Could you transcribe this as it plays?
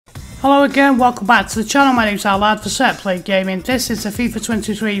Hello again, welcome back to the channel. My name's Lad for Set Play Gaming. This is the FIFA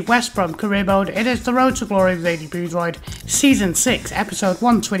 23 West Brom career mode. It is the Road to Glory with Aidy Boothroyd, Season 6, Episode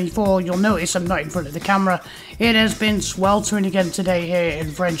 124. You'll notice I'm not in front of the camera. It has been sweltering again today here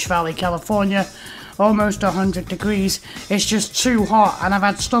in French Valley, California. Almost 100 degrees. It's just too hot and I've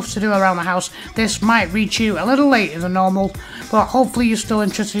had stuff to do around the house. This might reach you a little later than normal, but hopefully you're still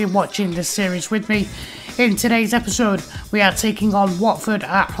interested in watching this series with me. In today's episode, we are taking on Watford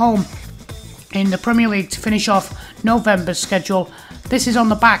at home in the Premier League to finish off November's schedule. This is on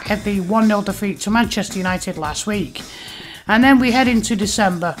the back of the 1-0 defeat to Manchester United last week. And then we head into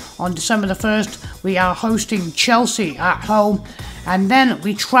December. On December the 1st, we are hosting Chelsea at home. And then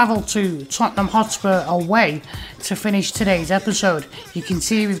we travel to Tottenham Hotspur away to finish today's episode. You can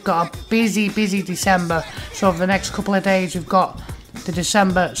see we've got a busy December. So over the next couple of days, we've got the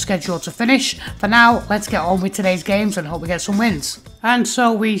December schedule to finish. For now, let's get on with today's games and hope we get some wins. And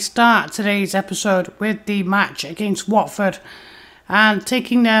so we start today's episode with the match against Watford and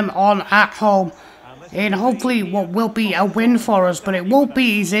taking them on at home in hopefully what will be a win for us, but it won't be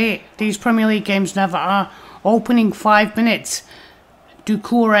easy. These Premier League games never are. Opening 5 minutes,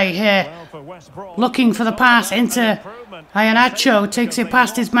 Doucouré here looking for the pass into Iheanacho, takes it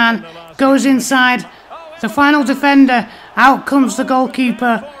past his man, goes inside the final defender, out comes the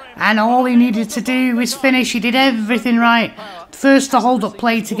goalkeeper, and all he needed to do was finish. He did everything right. First the hold up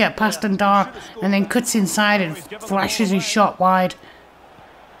play to get past Ndar, and then cuts inside and flashes his shot wide.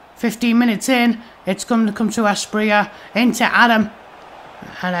 15 minutes in, it's going to come to Asprilla, into Adam,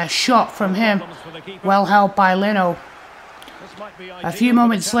 and a shot from him, well held by Lino. A few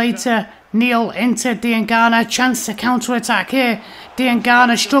moments later, Neil into Diangana, chance to counter-attack here.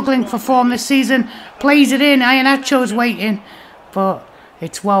 Diangana struggling for form this season, plays it in, Iheanacho's waiting, but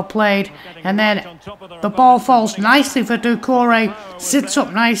it's well played. And then the ball falls nicely for Doucouré, sits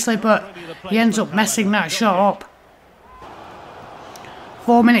up nicely, but he ends up messing that shot up.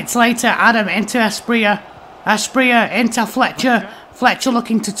 4 minutes later, Adam into Asprilla, Asprilla into Fletcher, Fletcher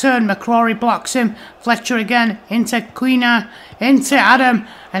looking to turn, McCrory blocks him, Fletcher again into Quina, into Adam,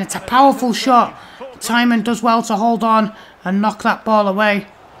 and it's a powerful shot. Timon does well to hold on and knock that ball away.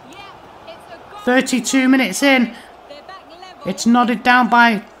 32 minutes in, it's nodded down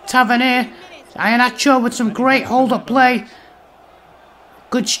by Tavernier. Iheanacho with some great hold-up play.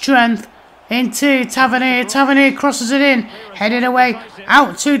 Good strength into Tavernier. Tavernier crosses it in, headed away,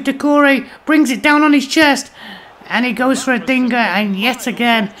 out to Doucouré, brings it down on his chest, and he goes for a dinger, and yet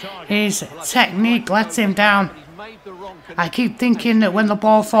again his technique lets him down. I keep thinking that when the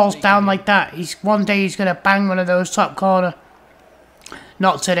ball falls down like that, one day he's going to bang one of those top corner.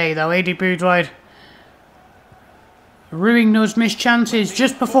 Not today though. Aidy Boothroyd ruining those missed chances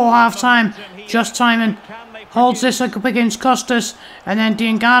just before half time. Just Timon holds this up against Costas, and then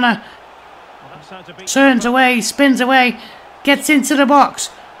Diangana turns away, spins away, gets into the box,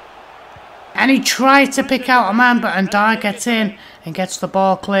 and he tried to pick out a man, but Ndar gets in and gets the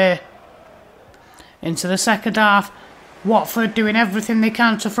ball clear. Into the second half, Watford doing everything they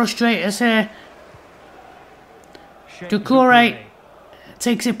can to frustrate us here. Doucouré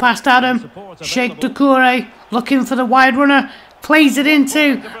takes it past Adam, Sheikh Doucouré looking for the wide runner, plays it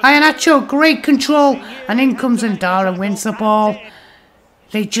into Iheanacho, great control, and in comes Ndar and wins the ball.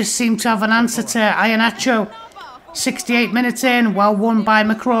 They just seem to have an answer to Iheanacho. 68 minutes in, well won by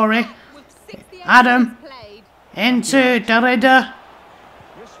McCrory. Adam into Derrida,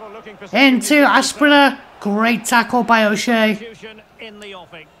 into Asprilla, great tackle by O'Shea.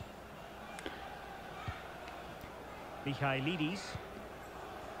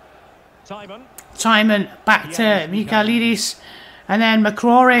 Timon back to Michailidis, and then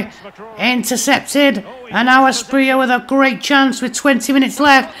McCrory intercepted, and now Asprilla with a great chance with 20 minutes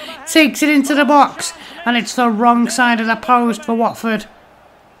left, takes it into the box, and it's the wrong side of the post for Watford.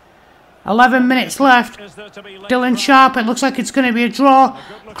 11 minutes left, Dylan Sharp, it looks like it's going to be a draw,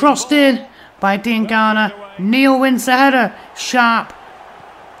 crossed in by Diangana, Neil wins the header, Sharp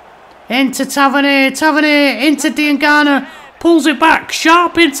into Tavernier, Tavernier into Diangana, pulls it back,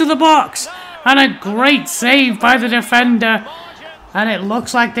 Sharp into the box, and a great save by the defender, and it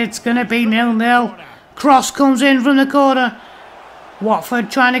looks like it's going to be 0-0. Cross comes in from the corner, Watford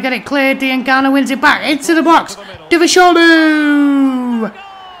trying to get it cleared, Diangana wins it back into the box, Davisholu!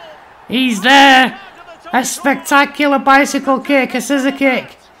 He's there. A spectacular bicycle kick, a scissor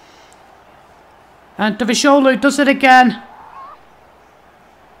kick. And Davisholu does it again.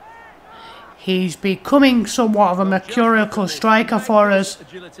 He's becoming somewhat of a mercurial striker for us.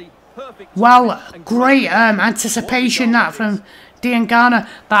 Well, great anticipation that from Diangana.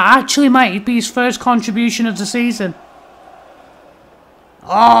 That actually might be his first contribution of the season. Oh,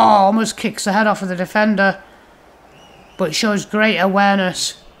 almost kicks the head off of the defender. But shows great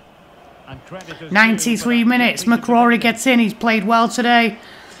awareness. 93 minutes. McCrory gets in. He's played well today.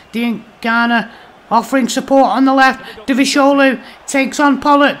 Diangana offering support on the left. Davisholu takes on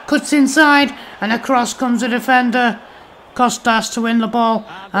Pollock. Cuts inside. And across comes the defender. Costas to win the ball.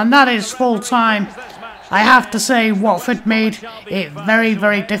 And that is full time. I have to say, Watford made it very,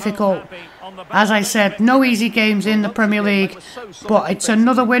 very difficult. As I said, no easy games in the Premier League. But it's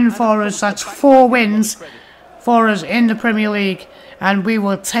another win for us. That's 4 wins for us in the Premier League. And we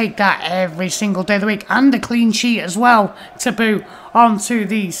will take that every single day of the week. And a clean sheet as well to boot on to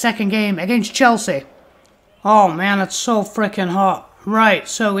the second game against Chelsea. Oh man, it's so freaking hot. Right,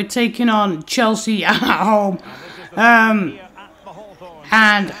 so we're taking on Chelsea at home.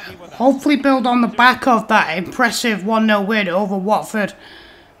 And hopefully build on the back of that impressive 1-0 win over Watford.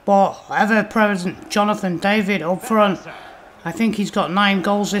 But ever-present Jonathan David up front. I think he's got 9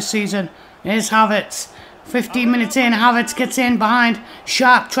 goals this season. Here's Havertz. 15 minutes in, Havertz gets in behind.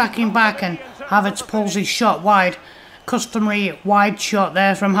 Sharp tracking back and Havertz pulls his shot wide. Customary wide shot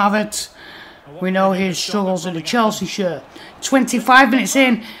there from Havertz. We know his struggles in the Chelsea shirt. 25 minutes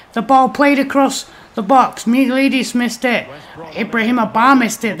in, the ball played across the box. Miglidis missed it. Ibrahim Abba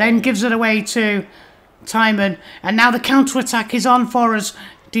missed it, then gives it away to Timon. And now the counter-attack is on for us.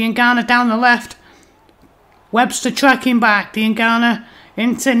 Diangana down the left. Webster tracking back. Diangana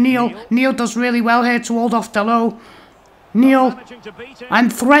into Neil. Neil does really well here to hold off Dalot. Neil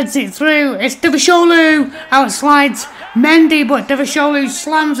and threads it through. It's Davisholu. Outslides Mendy, but Davisholu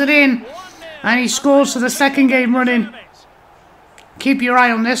slams it in. And he scores for the second game running. Keep your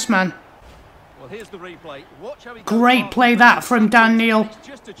eye on this man. Great play that from Dan Neil.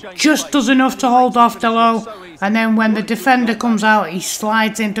 Just does enough to hold off Dalot. And then when the defender comes out, he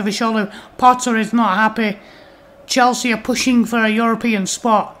slides into Davisholu. Potter is not happy. Chelsea are pushing for a European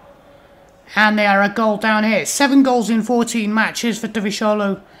spot. And they are a goal down here. 7 goals in 14 matches for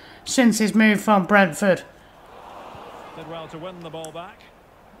Davisholu since his move from Brentford. Did well to win the ball back.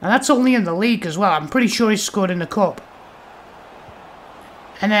 And that's only in the league as well. I'm pretty sure he scored in the cup.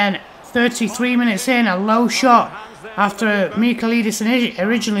 And then 33 minutes in, a low shot after Michailidis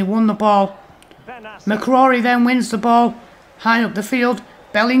originally won the ball. McCrory then wins the ball high up the field.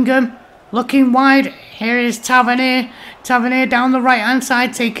 Bellingham looking wide. Here is Tavernier. Tavernier down the right hand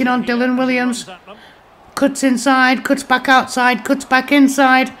side taking on Dylan Williams. Cuts inside, cuts back outside, cuts back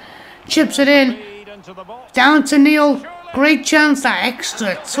inside. Chips it in. Down to Neil. Great chance, that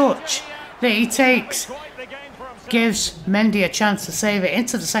extra touch that he takes gives Mendy a chance to save it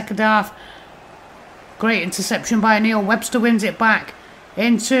into the second half. Great interception by Neil. Webster wins it back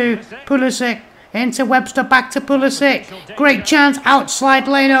into Pulisic, into Webster, back to Pulisic. Great chance, outslide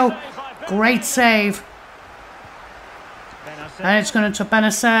Leno. Great save. And it's going to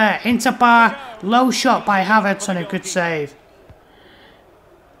Benacer, into Bar, low shot by Havertz and a good save.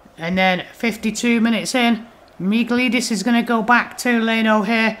 And then 52 minutes in, Miglidis is going to go back to Leno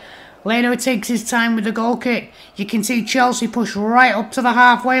here. Leno takes his time with the goal kick. You can see Chelsea push right up to the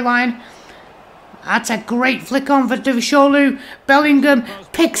halfway line. That's a great flick on for Davisholu. Bellingham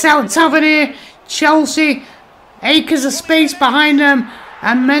picks out Tavernier. Chelsea, acres of space behind them.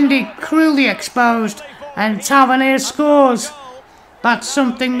 And Mendy cruelly exposed. And Tavernier scores. That's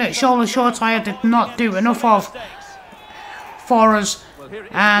something that Shola Shortire did not do enough of for us.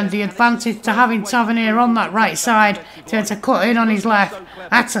 And the advantage to having Tavernier on that right side to cut in on his left.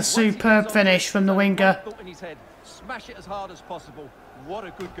 That's a superb finish from the winger. Smash it as hard as possible. What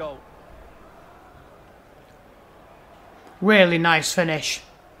a good goal. Really nice finish.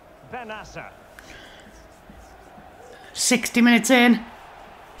 60 minutes in.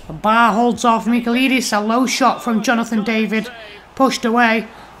 Bar holds off Michailidis. A low shot from Jonathan David. Pushed away.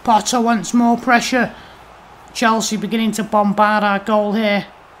 Potter wants more pressure. Chelsea beginning to bombard our goal here.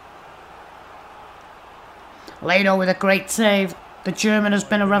 Leno with a great save. The German has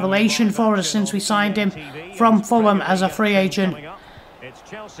been a revelation for us since we signed him from Fulham as a free agent.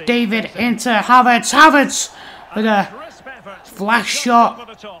 David into Havertz. Havertz with a flash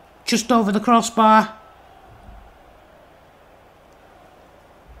shot just over the crossbar.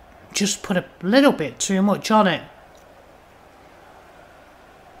 Just put a little bit too much on it.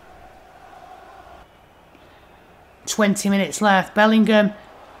 .20 minutes left. Bellingham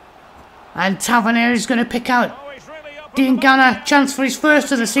and Tavernier is going to pick out Diangana. Chance for his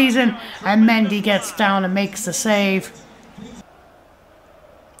first of the season, and Mendy gets down and makes the save.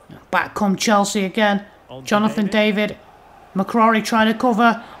 Back come Chelsea again. Jonathan David. McCrory trying to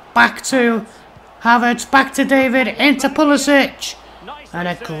cover. Back to Havertz. Back to David. Into Pulisic. And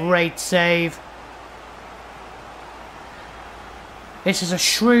a great save. This is a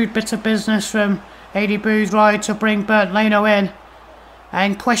shrewd bit of business from Aidy Boothroyd to bring Bernd Leno in.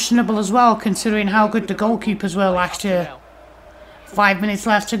 And questionable as well, considering how good the goalkeepers were last year. 5 minutes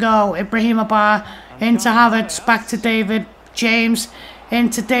left to go. Ibrahim Abar into Havertz, back to David. James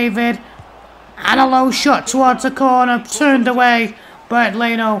into David. And a low shot towards the corner, turned away. Bernd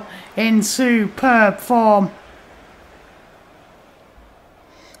Leno in superb form.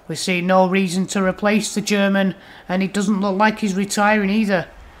 We see no reason to replace the German, and he doesn't look like he's retiring either.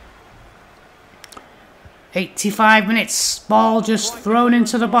 85 minutes, ball just thrown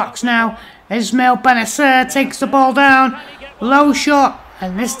into the box now. Ismail Benacer takes the ball down, low shot,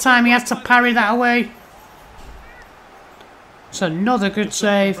 and this time he has to parry that away. It's another good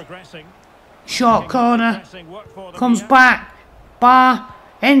save. Short corner, comes back, Bar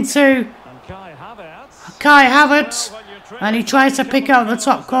into Kai Havertz, and he tries to pick out the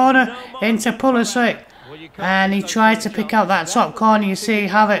top corner into Pulisic, and he tries to pick out that top corner. You see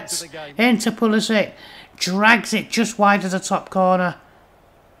Havertz into Pulisic, drags it just wide of the top corner.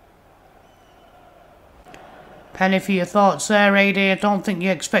 Penny for your thoughts there, Aidy. I don't think you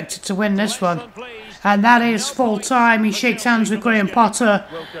expected to win this one. And that is full time. He shakes hands with Graham Potter.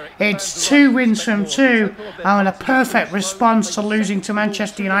 It's 2 wins from 2 and a perfect response to losing to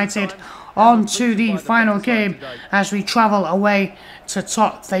Manchester United. On to the final game as we travel away to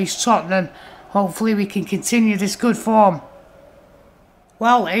face Tottenham. Hopefully we can continue this good form.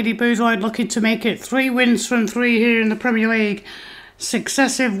 Well, Aidy Boothroyd looking to make it 3 wins from 3 here in the Premier League.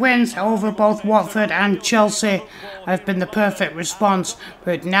 Successive wins over both Watford and Chelsea have been the perfect response,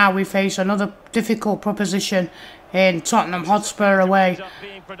 but now we face another difficult proposition in Tottenham Hotspur away.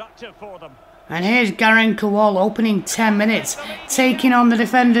 And here's Garen Kowal opening 10 minutes, taking on the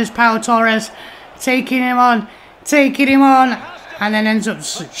defenders, Pau Torres, taking him on, and then ends up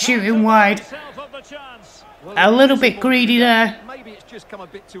shooting wide. A little bit greedy there. Maybe it's just come a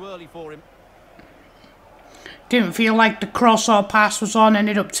bit too early for him. Didn't feel like the cross or pass was on,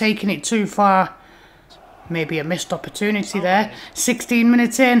 ended up taking it too far. Maybe a missed opportunity there. 16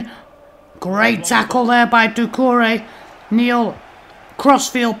 minutes in. Great tackle there by Doucouré. Neil,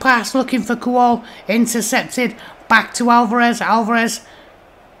 crossfield pass looking for Kowal. Intercepted. Back to Alvarez.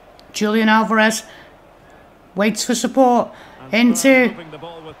 Julian Alvarez. Waits for support. Into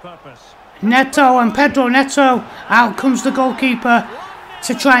Neto and Pedro Neto. Out comes the goalkeeper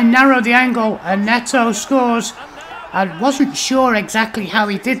to try and narrow the angle, and Neto scores. I wasn't sure exactly how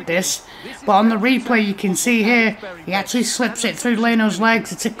he did this, but on the replay you can see here he actually slips it through Leno's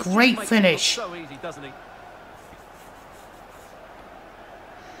legs. It's a great finish.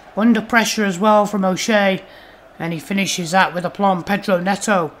 Under pressure as well from O'Shea, and he finishes that with aplomb. Pedro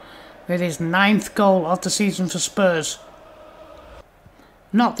Neto with his 9th goal of the season for Spurs.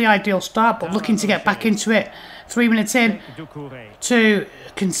 Not the ideal start, but looking to get back into it. 3 minutes in to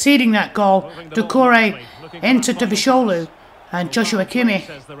conceding that goal. Doucouré into Davisholu and Joshua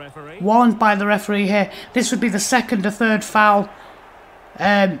Kimmich. Warned by the referee here. This would be the 2nd or 3rd foul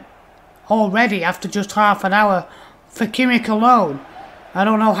already after just half an hour for Kimmich alone. I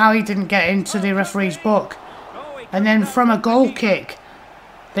don't know how he didn't get into the referee's book. And then from a goal kick,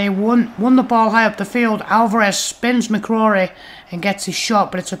 they won the ball high up the field. Alvarez spins McCrory and gets his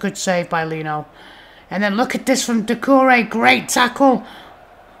shot, but it's a good save by Leno. And then look at this from Doucouré. Great tackle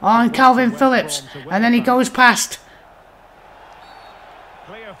on Calvin Phillips. And then he goes past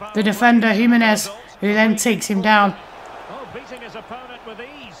the defender, Jimenez, who then takes him down.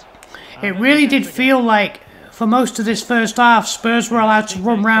 It really did feel like, for most of this first half, Spurs were allowed to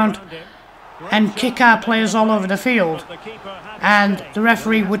run round and kick our players all over the field, and the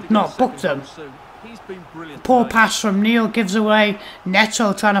referee would not book them. Poor pass from Neil gives away.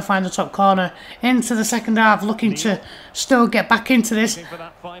 Neto trying to find the top corner into the second half, looking to still get back into this.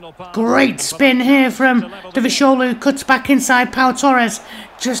 Great spin here from Davisholu, cuts back inside. Pau Torres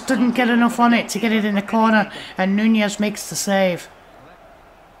just didn't get enough on it to get it in the corner, and Nunez makes the save.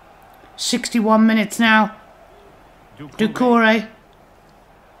 61 minutes now. Doucouré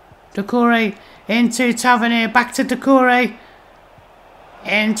into Tavernier, back to Doucouré.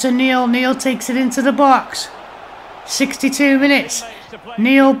 Into Neil. Neil takes it into the box. 62 minutes.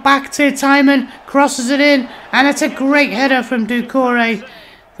 Neil back to Timon. Crosses it in. And it's a great header from Doucouré.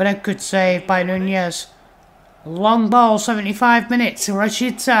 But a good save by Nunez. Long ball. 75 minutes.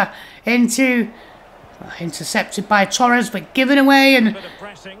 Rashica into... intercepted by Torres, but given away.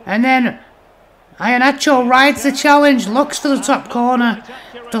 And then Iheanacho rides the challenge. Looks for the top corner.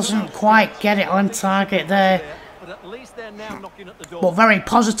 Doesn't quite get it on target there. But very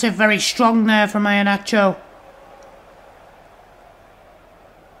positive, very strong there from Iheanacho.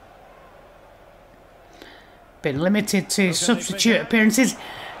 been limited to substitute appearances.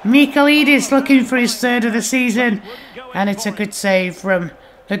 Michailidis looking for his third of the season, and it's a good save from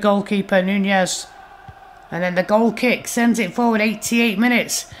the goalkeeper Nunez. And then the goal kick sends it forward 88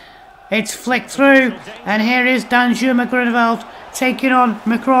 minutes. It's flicked through, and here is Danjuma Grunewald taking on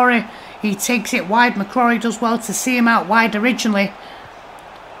McCrory. He takes it wide. McCrory does well to see him out wide originally.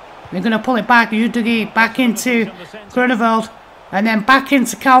 They're going to pull it back. Udogi back into Grunewald, and then back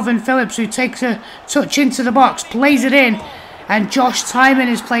into Calvin Phillips, who takes a touch into the box, plays it in, and Josh Timon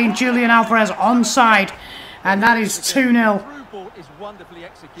is playing Julian Alvarez onside, and that is 2-0.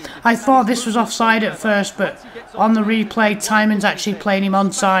 I thought this was offside at first, but on the replay, Timon's actually playing him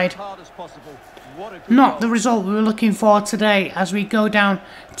onside. Not the result we were looking for today, as we go down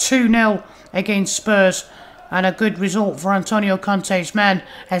 2-0 against Spurs, and a good result for Antonio Conte's men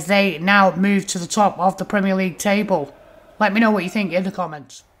as they now move to the top of the Premier League table. Let me know what you think in the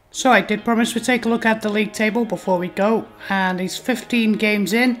comments. So I did promise we'd take a look at the league table before we go, and it's 15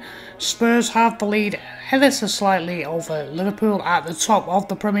 games in. Spurs have the lead ever so slightly over Liverpool at the top of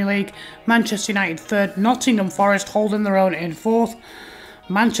the Premier League. Manchester United third, Nottingham Forest holding their own in fourth.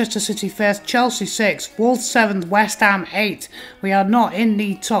 Manchester City fifth, Chelsea sixth, Wolves seventh, West Ham eighth. We are not in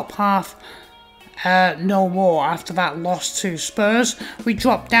the top half no more after that loss to Spurs. We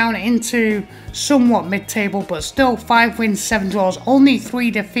dropped down into somewhat mid-table, but still 5 wins, 7 draws, only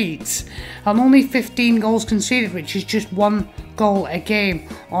 3 defeats, and only 15 goals conceded, which is just 1 goal a game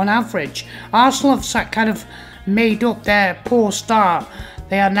on average. Arsenal have kind of made up their poor start.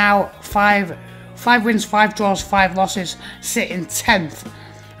 They are now 5 wins, 5 draws, 5 losses, sitting 10th.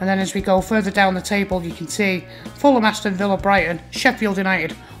 And then as we go further down the table, you can see Fulham, Aston Villa, Brighton, Sheffield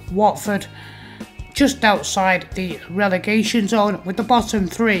United, Watford, just outside the relegation zone, with the bottom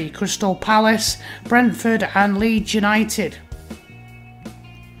 3, Crystal Palace, Brentford and Leeds United.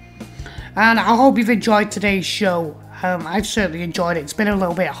 And I hope you've enjoyed today's show. I've certainly enjoyed it. It's been a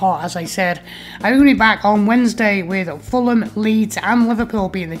little bit hot, as I said. I'm going to be back on Wednesday with Fulham, Leeds and Liverpool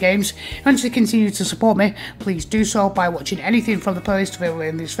being the games. If you want to continue to support me, please do so by watching anything from the playlist available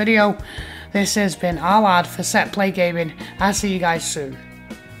in this video. This has been our lad for Set Play Gaming. I'll see you guys soon.